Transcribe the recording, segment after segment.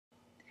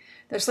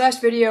This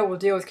last video will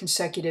deal with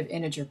consecutive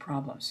integer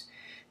problems.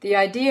 The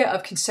idea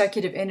of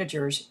consecutive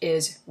integers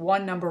is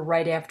one number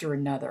right after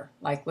another.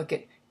 Like look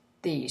at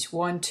these.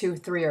 1, 2,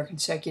 3 are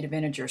consecutive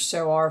integers.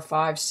 So are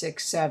 5,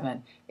 6,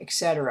 7,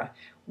 etc.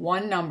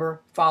 One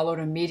number followed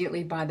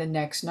immediately by the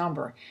next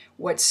number.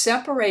 What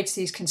separates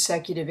these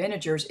consecutive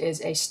integers is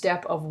a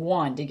step of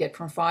 1. To get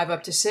from 5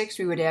 up to 6,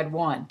 we would add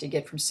 1. To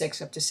get from 6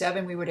 up to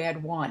 7, we would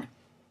add 1.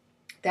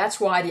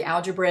 That's why the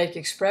algebraic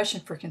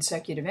expression for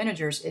consecutive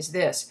integers is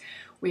this.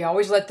 We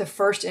always let the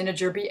first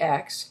integer be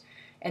x,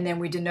 and then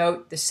we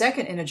denote the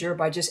second integer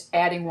by just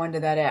adding 1 to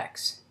that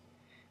x.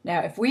 Now,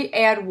 if we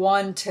add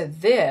 1 to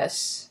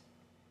this,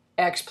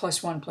 x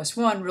plus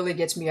 1 really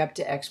gets me up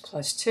to x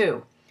plus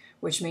 2,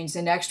 which means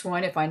the next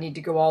one, if I need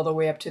to go all the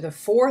way up to the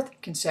fourth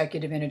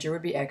consecutive integer,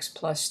 would be x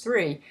plus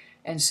 3,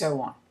 and so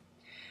on.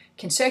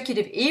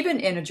 Consecutive even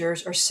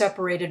integers are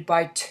separated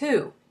by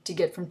 2. To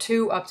get from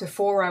 2 up to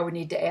 4, I would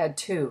need to add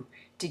 2.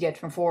 To get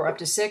from 4 up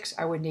to 6,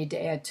 I would need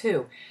to add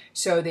 2.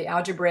 So the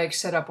algebraic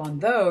setup on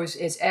those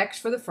is x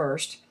for the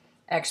first,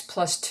 x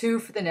plus 2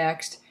 for the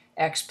next,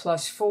 x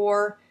plus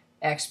 4,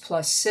 x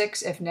plus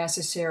 6 if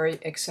necessary,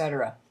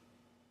 etc.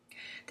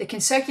 The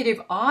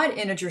consecutive odd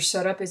integer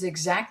setup is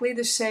exactly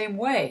the same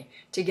way.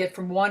 To get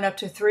from 1 up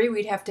to 3,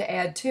 we'd have to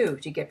add 2.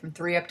 To get from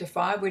 3 up to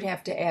 5, we'd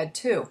have to add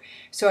 2.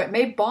 So it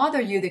may bother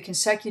you that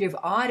consecutive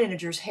odd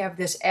integers have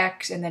this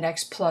x and then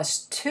x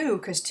plus 2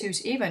 because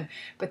 2's even.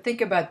 But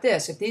think about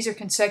this. If these are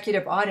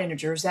consecutive odd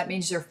integers, that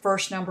means their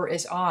first number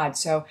is odd.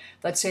 So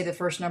let's say the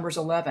first number is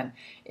 11.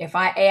 If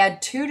I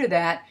add 2 to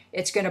that,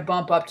 it's going to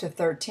bump up to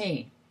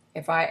 13.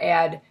 If I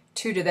add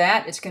 2 to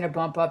that, it's going to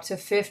bump up to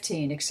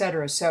 15,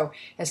 etc. So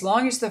as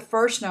long as the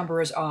first number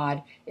is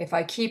odd, if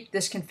I keep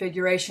this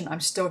configuration,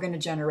 I'm still going to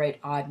generate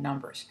odd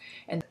numbers.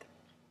 And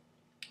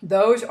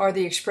those are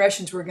the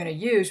expressions we're going to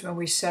use when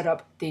we set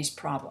up these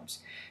problems.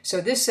 So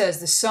this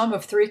says the sum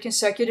of 3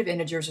 consecutive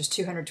integers is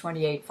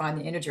 228. Find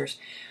the integers.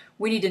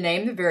 We need to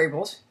name the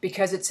variables.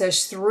 Because it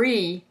says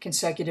 3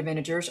 consecutive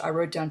integers, I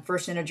wrote down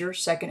first integer,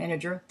 second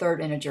integer,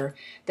 third integer.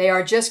 They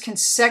are just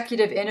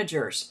consecutive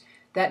integers.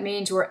 That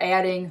means we're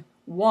adding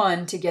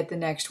 1 to get the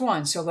next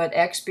one. So let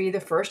x be the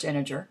first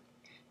integer.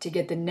 To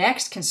get the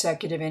next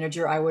consecutive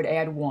integer, I would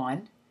add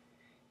 1.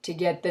 To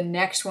get the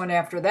next one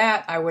after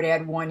that, I would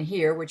add 1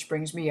 here, which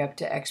brings me up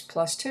to x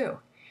plus 2.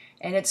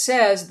 And it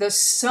says the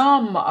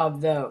sum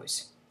of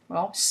those.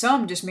 Well,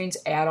 sum just means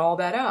add all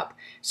that up.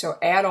 So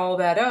add all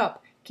that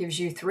up gives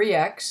you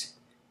 3x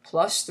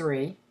plus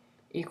 3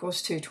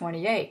 equals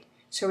 228.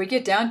 So we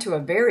get down to a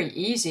very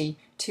easy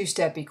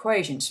two-step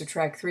equation.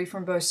 Subtract 3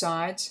 from both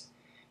sides,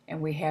 and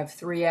we have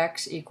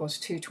 3x equals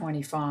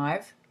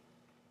 225.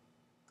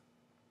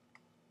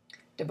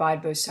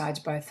 Divide both sides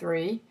by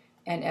 3,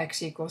 and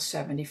x equals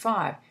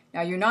 75.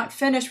 Now you're not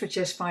finished with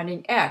just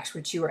finding x.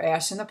 What you were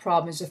asked in the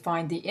problem is to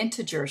find the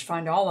integers,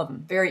 find all of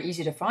them. Very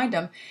easy to find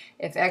them.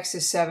 If x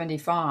is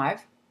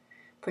 75,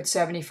 put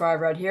 75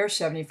 right here.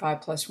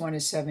 75 plus 1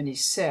 is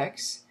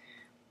 76.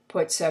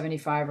 Put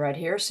 75 right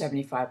here.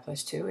 75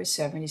 plus 2 is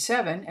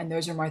 77. And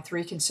those are my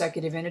 3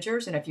 consecutive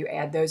integers. And if you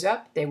add those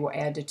up, they will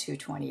add to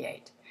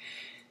 228.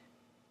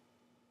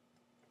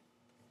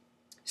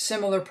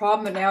 Similar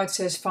problem, but now it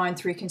says find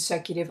 3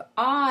 consecutive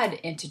odd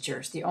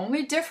integers. The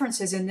only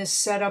difference is in this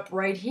setup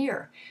right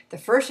here. The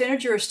first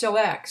integer is still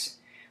x,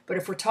 but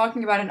if we're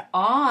talking about an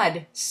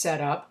odd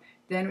setup,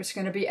 then it's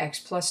going to be x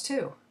plus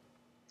 2.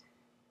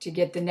 To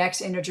get the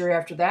next integer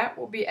after that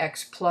will be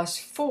x plus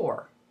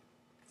 4.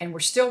 And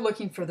we're still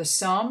looking for the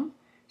sum,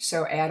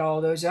 so add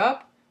all those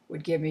up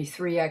would give me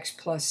 3x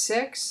plus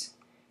 6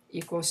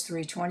 equals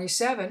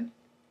 327.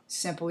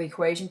 Simple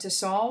equation to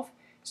solve.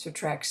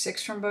 Subtract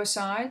 6 from both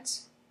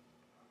sides.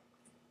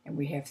 And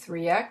we have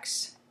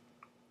 3x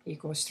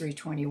equals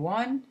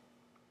 321.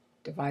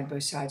 Divide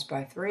both sides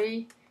by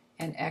 3,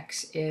 and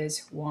x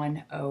is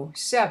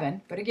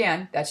 107. But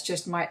again, that's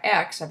just my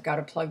x. I've got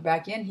to plug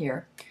back in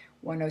here.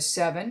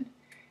 107.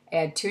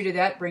 Add 2 to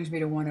that brings me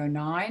to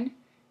 109.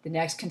 The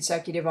next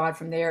consecutive odd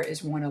from there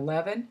is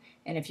 111.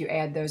 And if you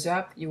add those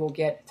up, you will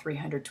get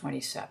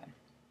 327.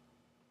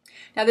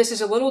 Now this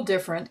is a little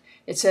different.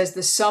 It says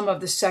the sum of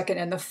the second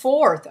and the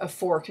fourth of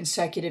 4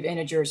 consecutive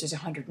integers is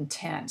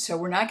 110. So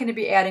we're not going to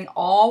be adding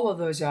all of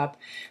those up,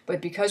 but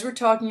because we're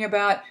talking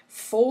about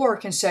 4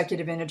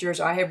 consecutive integers,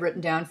 I have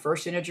written down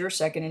first integer,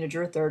 second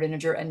integer, third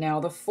integer, and now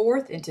the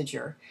fourth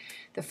integer.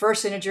 The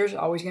first integer is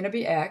always going to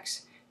be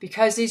x.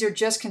 Because these are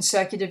just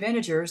consecutive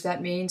integers,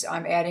 that means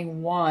I'm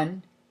adding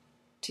 1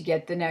 to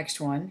get the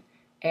next one.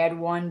 Add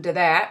 1 to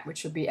that,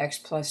 which will be x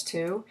plus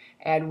 2.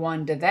 Add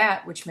 1 to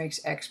that, which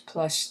makes x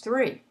plus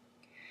 3.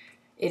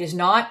 It is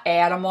not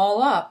add them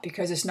all up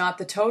because it's not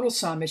the total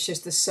sum. It's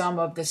just the sum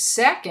of the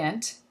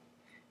second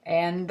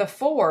and the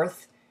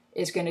fourth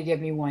is going to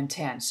give me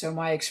 110. So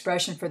my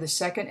expression for the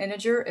second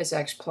integer is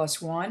x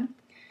plus 1.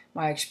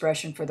 My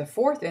expression for the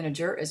fourth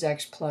integer is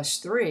x plus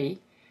 3.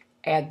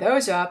 Add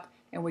those up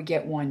and we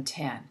get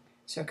 110.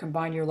 So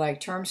combine your like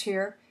terms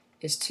here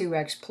is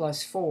 2x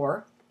plus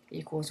 4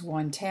 equals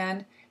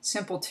 110.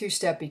 Simple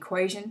two-step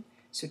equation.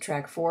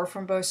 Subtract 4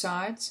 from both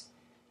sides.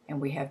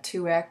 and we have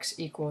 2x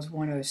equals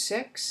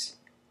 106,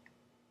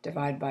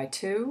 divide by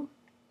 2,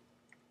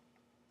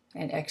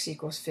 and x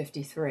equals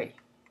 53.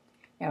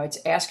 Now it's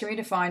asking me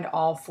to find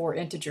all four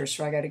integers,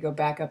 so I got to go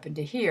back up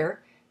into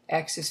here.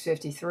 X is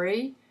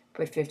 53,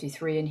 put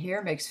 53 in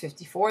here, makes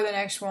 54 the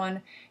next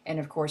one, and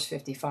of course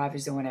 55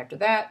 is the one after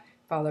that,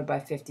 followed by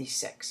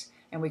 56.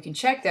 And we can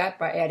check that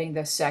by adding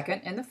the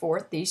second and the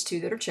fourth, these two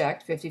that are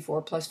checked.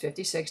 54 plus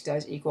 56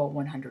 does equal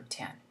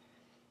 110.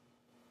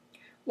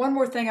 One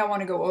more thing I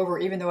want to go over,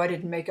 even though I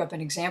didn't make up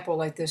an example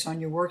like this on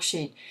your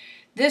worksheet.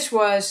 This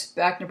was,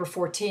 back number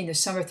 14, the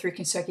sum of three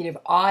consecutive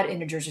odd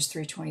integers is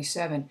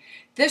 327.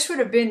 This would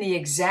have been the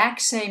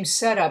exact same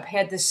setup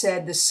had this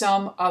said the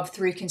sum of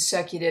three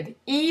consecutive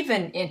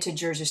even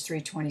integers is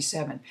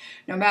 327.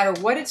 No matter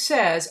what it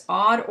says,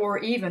 odd or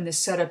even, the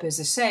setup is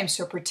the same.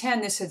 So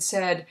pretend this had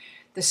said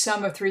the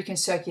sum of three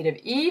consecutive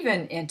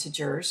even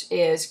integers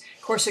is,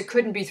 of course it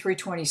couldn't be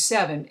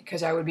 327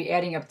 because I would be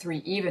adding up three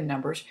even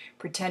numbers.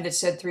 Pretend it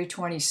said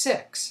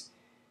 326.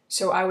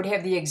 So I would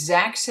have the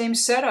exact same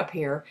setup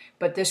here,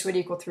 but this would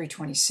equal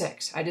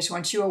 326. I just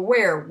want you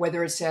aware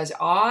whether it says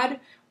odd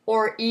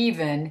or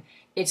even,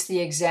 it's the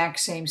exact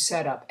same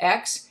setup.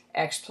 X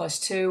plus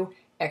 2,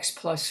 x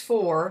plus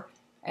 4,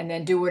 and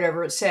then do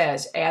whatever it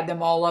says. Add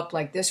them all up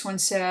like this one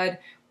said,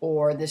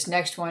 or this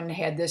next one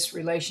had this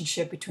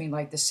relationship between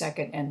like the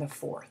second and the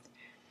fourth.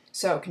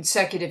 So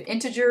consecutive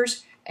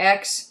integers,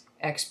 x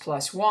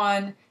plus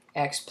 1,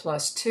 x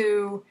plus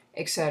 2,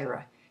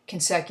 etc.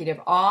 Consecutive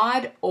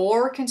odd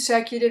or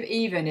consecutive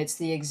even, it's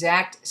the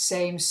exact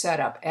same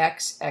setup.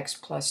 X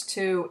plus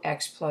 2,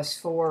 x plus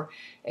 4,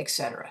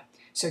 etc.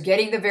 So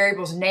getting the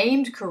variables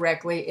named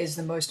correctly is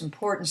the most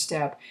important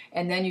step,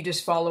 and then you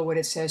just follow what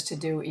it says to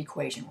do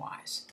equation-wise.